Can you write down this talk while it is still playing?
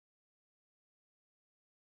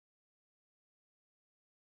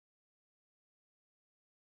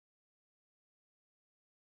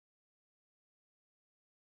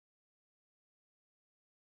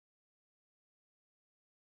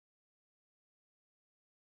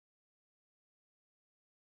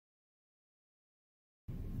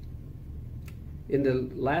In the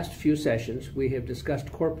last few sessions, we have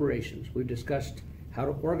discussed corporations. We've discussed how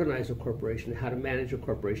to organize a corporation, how to manage a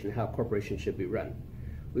corporation, how corporations should be run.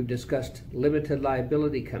 We've discussed limited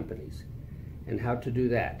liability companies and how to do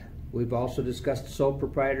that. We've also discussed sole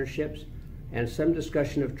proprietorships and some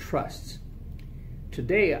discussion of trusts.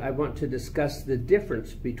 Today, I want to discuss the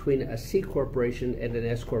difference between a C corporation and an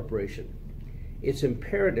S corporation. It's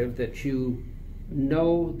imperative that you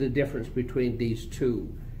know the difference between these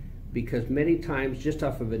two, because many times, just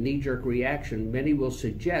off of a knee-jerk reaction, many will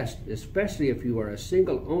suggest, especially if you are a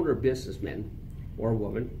single owner businessman or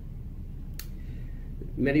woman,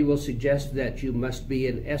 many will suggest that you must be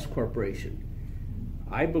an S corporation.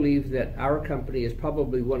 I believe that our company is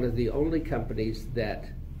probably one of the only companies that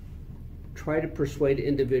try to persuade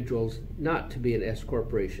individuals not to be an S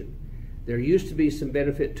corporation. There used to be some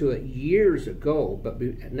benefit to it years ago, but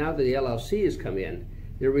now that the LLC has come in,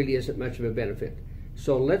 there really isn't much of a benefit.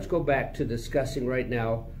 So let's go back to discussing right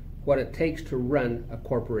now what it takes to run a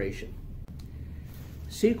corporation.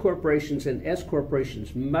 C corporations and S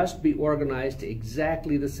corporations must be organized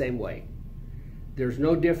exactly the same way. There's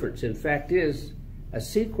no difference. In fact, a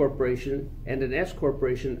C corporation and an S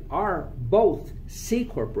corporation are both C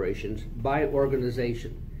corporations by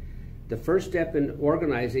organization. The first step in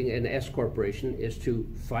organizing an S corporation is to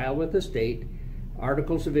file with the state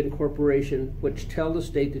articles of incorporation which tell the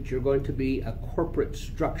state that you're going to be a corporate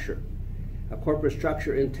structure. A corporate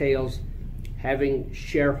structure entails having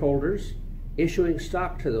shareholders, issuing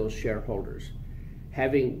stock to those shareholders,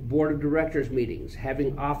 having board of directors meetings,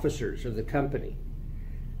 having officers of the company.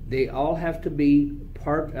 They all have to be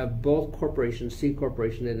part of both corporations, C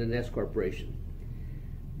corporation and an S corporation.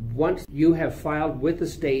 Once you have filed with the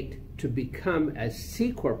state to become a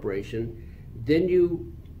C corporation, then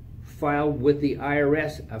you file with the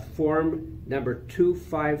IRS a form number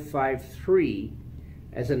 2553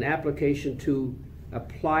 as an application to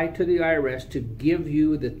apply to the IRS to give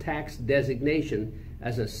you the tax designation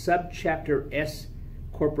as a subchapter S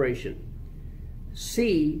corporation.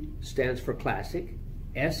 C stands for classic,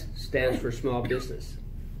 S stands for small business.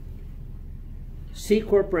 C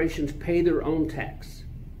corporations pay their own tax.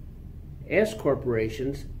 S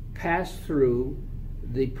corporations pass through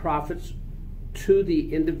the profits to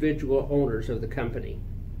the individual owners of the company.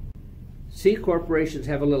 C corporations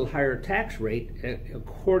have a little higher tax rate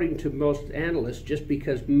according to most analysts, just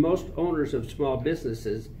because most owners of small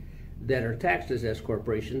businesses that are taxed as S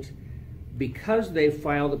corporations, because they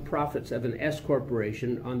file the profits of an S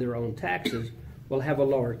corporation on their own taxes, will have a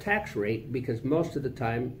lower tax rate, because most of the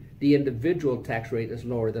time the individual tax rate is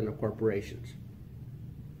lower than a corporation's.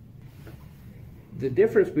 The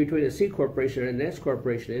difference between a C corporation and an S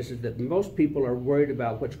corporation is that most people are worried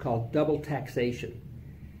about what's called double taxation.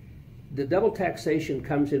 The double taxation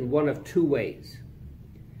comes in one of two ways.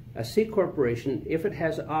 A C corporation, if it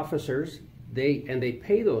has officers, they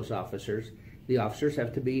pay those officers, the officers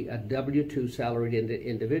have to be a W-2 salaried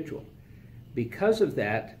individual. Because of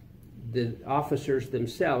that, the officers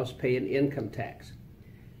themselves pay an income tax.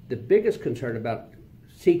 The biggest concern about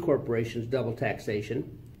C corporations' double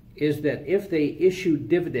taxation is that if they issue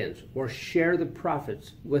dividends or share the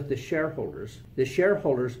profits with the shareholders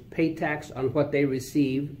pay tax on what they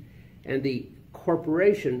receive, and the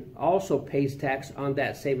corporation also pays tax on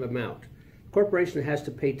that same amount. The corporation has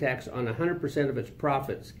to pay tax on 100% of its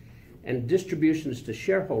profits, and distributions to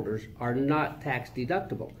shareholders are not tax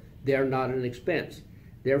deductible. They're not an expense.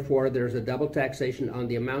 Therefore, there's a double taxation on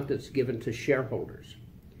the amount that's given to shareholders.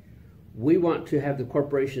 We want to have the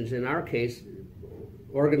corporations, in our case,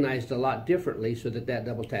 organized a lot differently so that that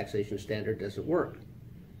double taxation standard doesn't work.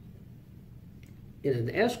 In an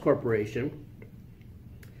S corporation,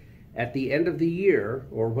 at the end of the year,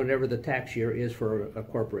 or whenever the tax year is for a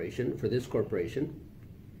corporation, for this corporation,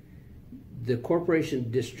 the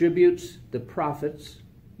corporation distributes the profits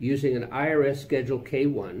using an IRS Schedule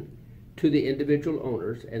K-1 to the individual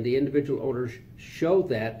owners, and the individual owners show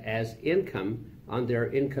that as income on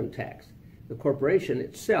their income tax. The corporation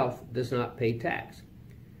itself does not pay tax.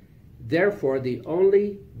 Therefore, the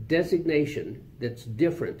only designation that's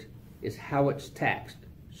different is how it's taxed.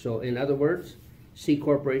 So in other words, C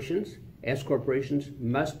corporations, S corporations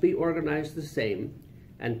must be organized the same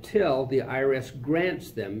until the IRS grants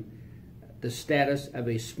them the status of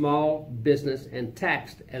a small business and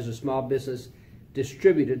taxed as a small business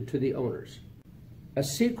distributed to the owners. A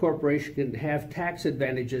C corporation can have tax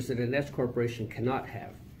advantages that an S corporation cannot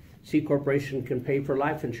have. C corporation can pay for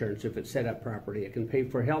life insurance if it's set up properly. It can pay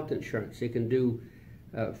for health insurance. It can do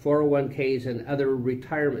 401ks and other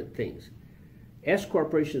retirement things. S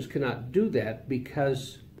corporations cannot do that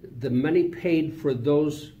because the money paid for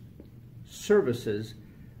those services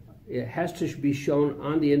it has to be shown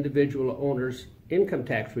on the individual owner's income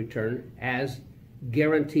tax return as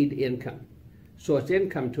guaranteed income. So it's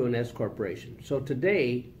income to an S corporation. So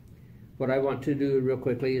today, what I want to do real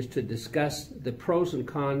quickly is to discuss the pros and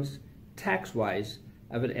cons tax-wise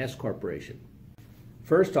of an S corporation.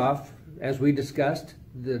 First off, as we discussed,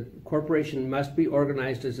 the corporation must be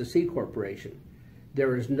organized as a C corporation.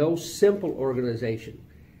 There is no simple organization.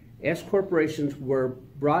 S corporations were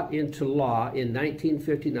brought into law in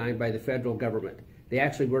 1959 by the federal government. They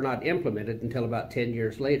actually were not implemented until about 10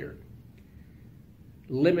 years later.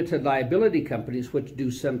 Limited liability companies, which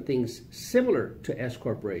do some things similar to S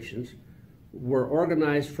corporations, were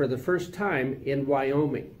organized for the first time in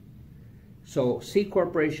Wyoming. So C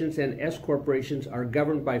corporations and S corporations are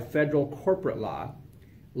governed by federal corporate law.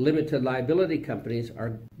 Limited liability companies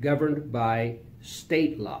are governed by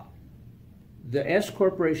state law. The S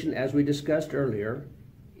corporation, as we discussed earlier,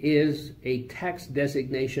 is a tax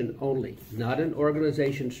designation only, not an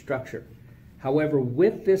organization structure. However,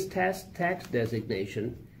 with this tax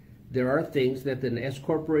designation, there are things that an S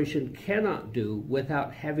corporation cannot do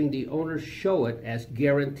without having the owners show it as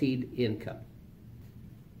guaranteed income.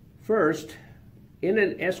 First, in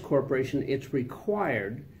an S corporation, it's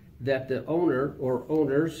required that the owner or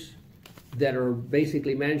owners that are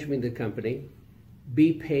basically managing the company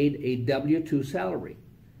be paid a W-2 salary.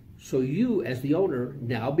 So you, as the owner,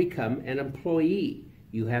 now become an employee.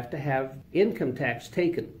 You have to have income tax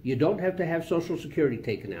taken. You don't have to have Social Security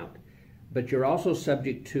taken out, but you're also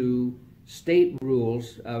subject to state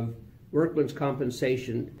rules of workman's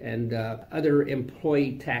compensation and other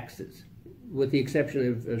employee taxes. With the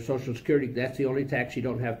exception of Social Security, that's the only tax you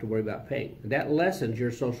don't have to worry about paying. That lessens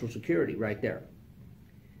your Social Security right there.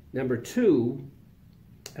 Number two,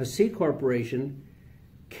 a C corporation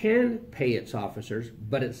can pay its officers,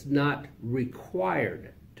 but it's not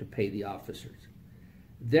required to pay the officers.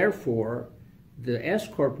 Therefore, the S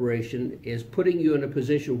corporation is putting you in a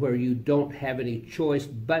position where you don't have any choice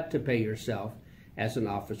but to pay yourself as an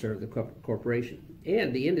officer of the corporation.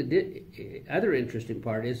 And the other interesting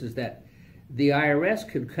part is that the IRS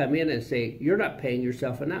could come in and say, you're not paying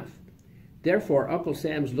yourself enough. Therefore, Uncle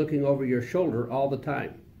Sam's looking over your shoulder all the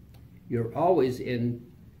time. You're always in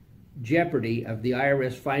jeopardy of the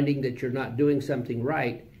IRS finding that you're not doing something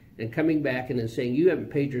right and coming back and then saying you haven't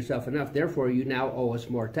paid yourself enough, therefore you now owe us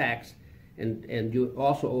more tax, and you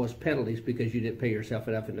also owe us penalties because you didn't pay yourself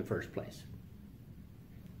enough in the first place.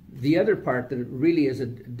 The other part that really is a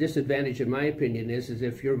disadvantage in my opinion is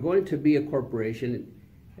if you're going to be a corporation,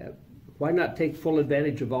 why not take full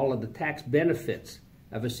advantage of all of the tax benefits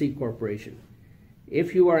of a C corporation?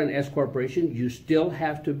 If you are an S corporation, you still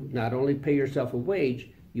have to not only pay yourself a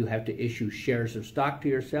wage, you have to issue shares of stock to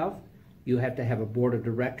yourself. You have to have a board of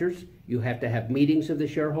directors. You have to have meetings of the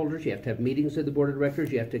shareholders. You have to have meetings of the board of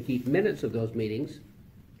directors. You have to keep minutes of those meetings.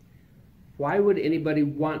 Why would anybody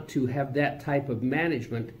want to have that type of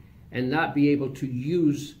management and not be able to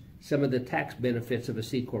use some of the tax benefits of a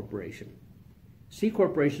C corporation? C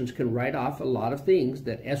corporations can write off a lot of things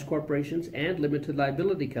that S corporations and limited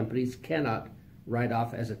liability companies cannot write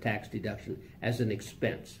off as a tax deduction, as an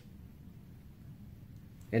expense.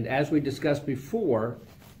 And as we discussed before,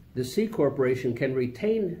 the C corporation can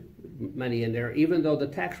retain money in there even though the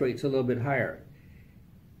tax rate's a little bit higher.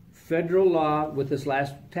 Federal law with this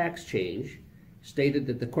last tax change stated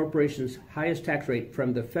that the corporation's highest tax rate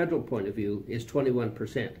from the federal point of view is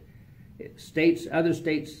 21%. Other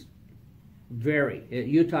states vary. In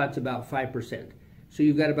Utah, it's about 5%. So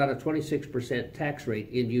you've got about a 26% tax rate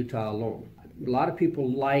in Utah alone. A lot of people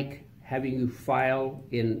like having you file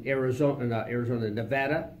in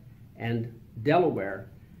Nevada, and Delaware,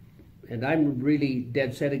 and I'm really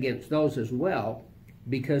dead set against those as well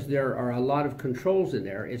because there are a lot of controls in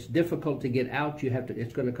there. It's difficult to get out.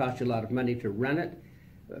 It's going to cost you a lot of money to run it.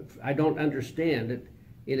 I don't understand it.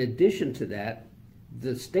 In addition to that,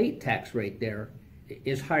 the state tax rate there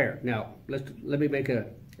is higher. Now, let me make an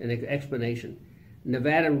explanation.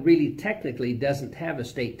 Nevada really technically doesn't have a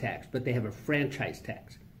state tax, but they have a franchise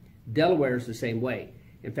tax. Delaware is the same way.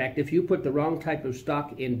 In fact, if you put the wrong type of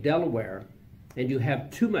stock in Delaware and you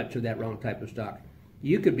have too much of that wrong type of stock,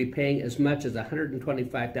 you could be paying as much as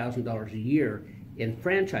 $125,000 a year in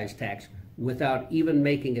franchise tax without even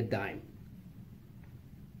making a dime.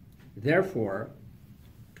 Therefore,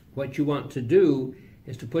 what you want to do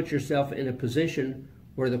is to put yourself in a position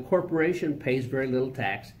where the corporation pays very little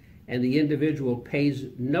tax and the individual pays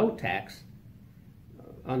no tax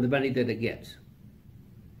on the money that it gets.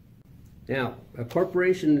 Now, a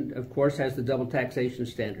corporation, of course, has the double taxation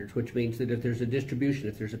standards, which means that if there's a distribution,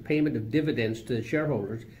 if there's a payment of dividends to the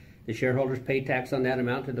shareholders pay tax on that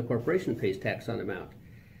amount and the corporation pays tax on the amount.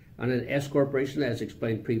 On an S corporation, as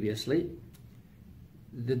explained previously,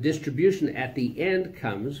 the distribution at the end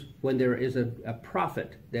comes when there is a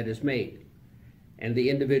profit that is made, and the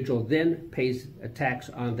individual then pays a tax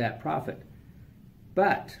on that profit.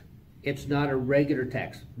 But it's not a regular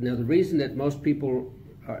tax. Now, the reason that most people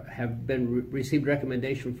have received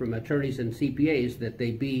recommendation from attorneys and CPAs that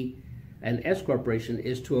they be an S corporation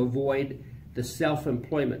is to avoid the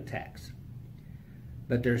self-employment tax.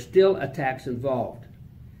 But there's still a tax involved.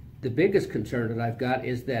 The biggest concern that I've got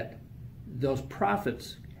is that those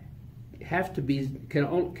profits have to be can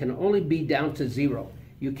only be down to zero.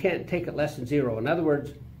 You can't take it less than zero. In other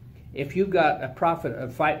words, if you got a profit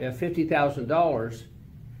of $50,000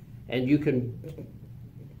 and you can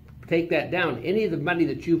take that down, any of the money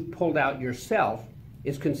that you've pulled out yourself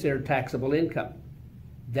is considered taxable income.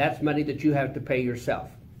 That's money that you have to pay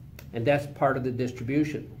yourself, and that's part of the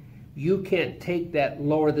distribution. You can't take that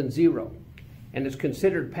lower than zero, and it's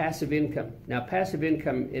considered passive income. Now, passive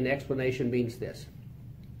income in explanation means this.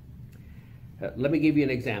 Let me give you an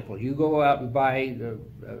example. You go out and buy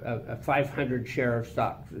a 500 share of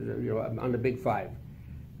stock, on the big five.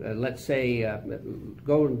 Let's say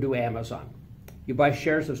go and do Amazon. You buy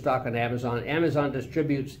shares of stock on Amazon. Amazon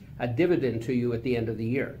distributes a dividend to you at the end of the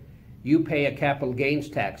year. You pay a capital gains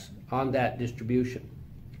tax on that distribution.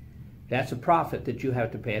 That's a profit that you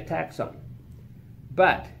have to pay a tax on.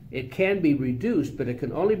 But it can be reduced, but it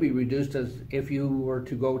can only be reduced as if you were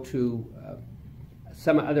to go to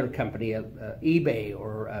some other company, eBay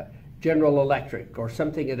or General Electric or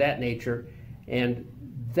something of that nature, and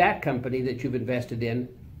that company that you've invested in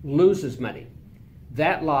loses money.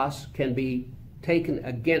 That loss can be taken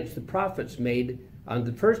against the profits made on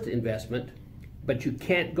the first investment, but you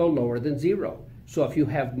can't go lower than zero. So if you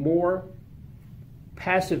have more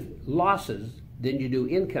passive losses than you do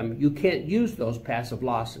income, you can't use those passive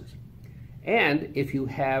losses. And if you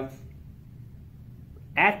have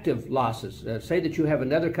active losses, say that you have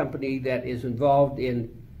another company that is involved in,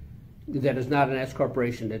 that is not an S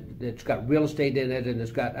corporation, that's got real estate in it and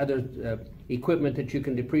it's got other equipment that you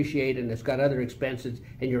can depreciate and it's got other expenses,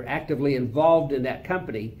 and you're actively involved in that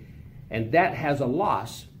company, and that has a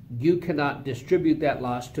loss, you cannot distribute that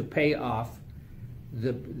loss to pay off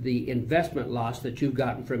the investment loss that you've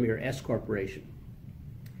gotten from your S corporation.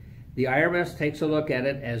 The IRS takes a look at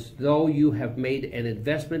it as though you have made an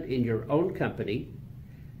investment in your own company,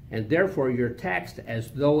 and therefore you're taxed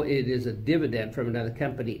as though it is a dividend from another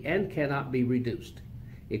company and cannot be reduced.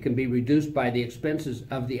 It can be reduced by the expenses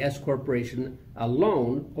of the S corporation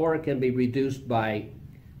alone, or it can be reduced by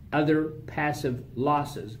other passive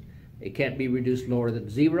losses. It can't be reduced lower than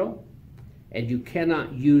zero, and you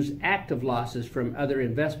cannot use active losses from other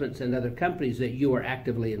investments and other companies that you are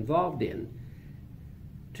actively involved in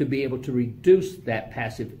to be able to reduce that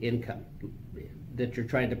passive income that you're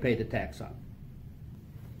trying to pay the tax on.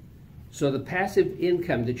 So the passive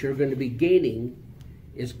income that you're going to be gaining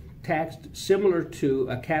is taxed similar to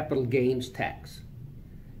a capital gains tax.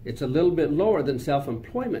 It's a little bit lower than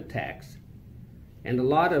self-employment tax, and a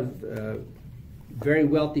lot of very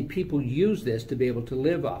wealthy people use this to be able to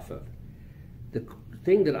live off of. The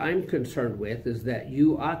thing that I'm concerned with is that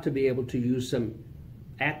you ought to be able to use some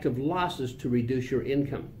active losses to reduce your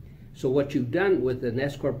income. So what you've done with an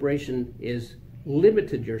S corporation is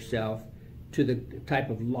limited yourself to the type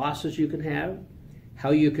of losses you can have,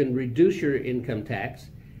 how you can reduce your income tax,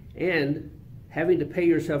 and having to pay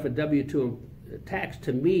yourself a W-2 tax,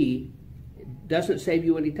 to me, doesn't save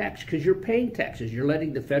you any tax because you're paying taxes. You're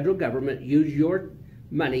letting the federal government use your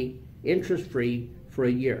money interest-free for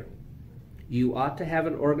a year. You ought to have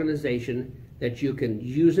an organization that you can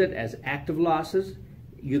use it as active losses.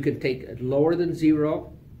 You can take it lower than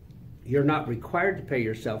zero. You're not required to pay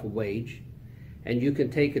yourself a wage, and you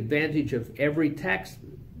can take advantage of every tax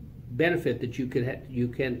benefit that you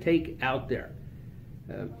can take out there.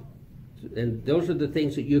 And those are the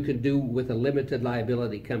things that you can do with a limited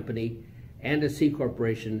liability company and a C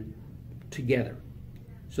corporation together.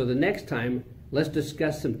 So the next time, let's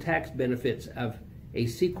discuss some tax benefits of a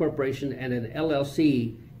C corporation and an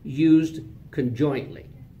LLC used conjointly.